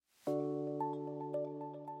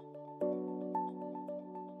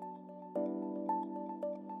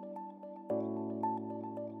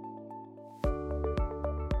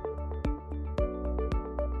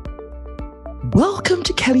Welcome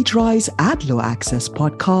to Kelly Dry's AdLaw Access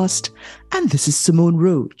podcast, and this is Simone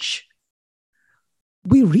Roach.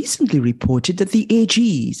 We recently reported that the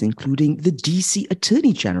AGs, including the DC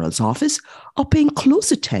Attorney General's office, are paying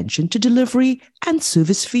close attention to delivery and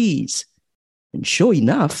service fees. And sure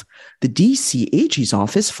enough, the DC AG's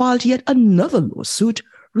office filed yet another lawsuit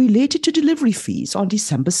related to delivery fees on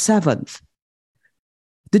December 7th.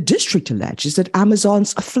 The district alleges that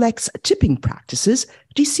Amazon's flex tipping practices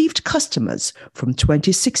deceived customers from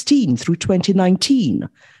 2016 through 2019,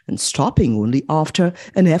 and stopping only after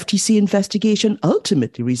an FTC investigation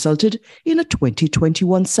ultimately resulted in a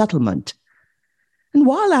 2021 settlement. And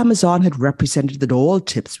while Amazon had represented that all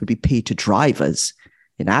tips would be paid to drivers,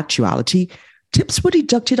 in actuality, tips were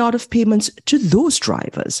deducted out of payments to those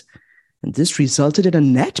drivers, and this resulted in a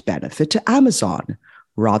net benefit to Amazon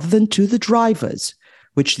rather than to the drivers,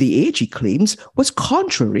 which the AG claims was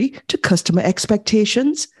contrary to customer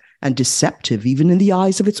expectations and deceptive even in the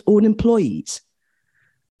eyes of its own employees.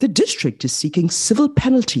 The district is seeking civil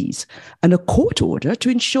penalties and a court order to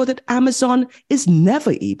ensure that Amazon is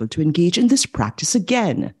never able to engage in this practice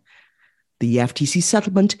again. The FTC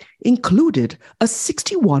settlement included a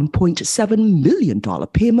 $61.7 million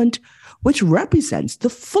payment, which represents the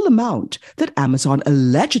full amount that Amazon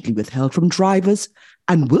allegedly withheld from drivers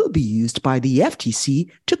and will be used by the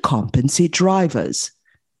FTC to compensate drivers.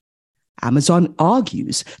 Amazon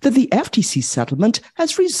argues that the FTC settlement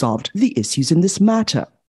has resolved the issues in this matter.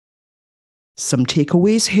 Some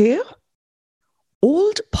takeaways here?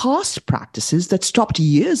 Old past practices that stopped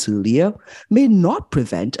years earlier may not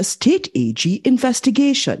prevent a state AG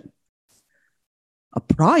investigation. A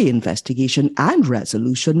prior investigation and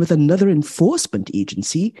resolution with another enforcement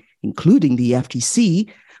agency, including the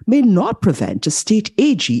FTC, may not prevent a state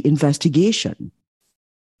AG investigation.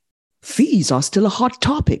 Fees are still a hot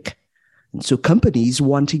topic, and so companies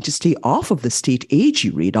wanting to stay off of the state AG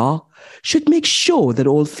radar should make sure that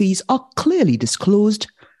all fees are clearly disclosed,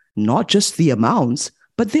 not just the amounts,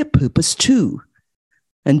 but their purpose too.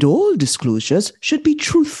 And all disclosures should be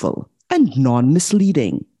truthful and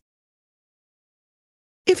non-misleading.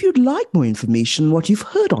 If you'd like more information on what you've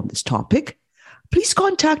heard on this topic, please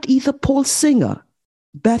contact either Paul Singer,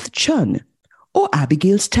 Beth Chun, or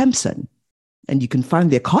Abigail Stempson, and you can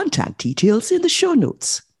find their contact details in the show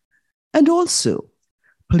notes. And also,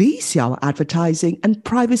 please see our advertising and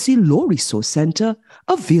privacy law resource center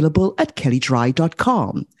available at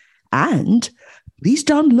kellydry.com. And please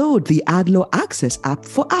download the AdLaw Access app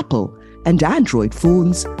for Apple and Android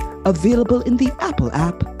phones, available in the Apple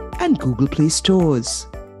app and Google Play stores.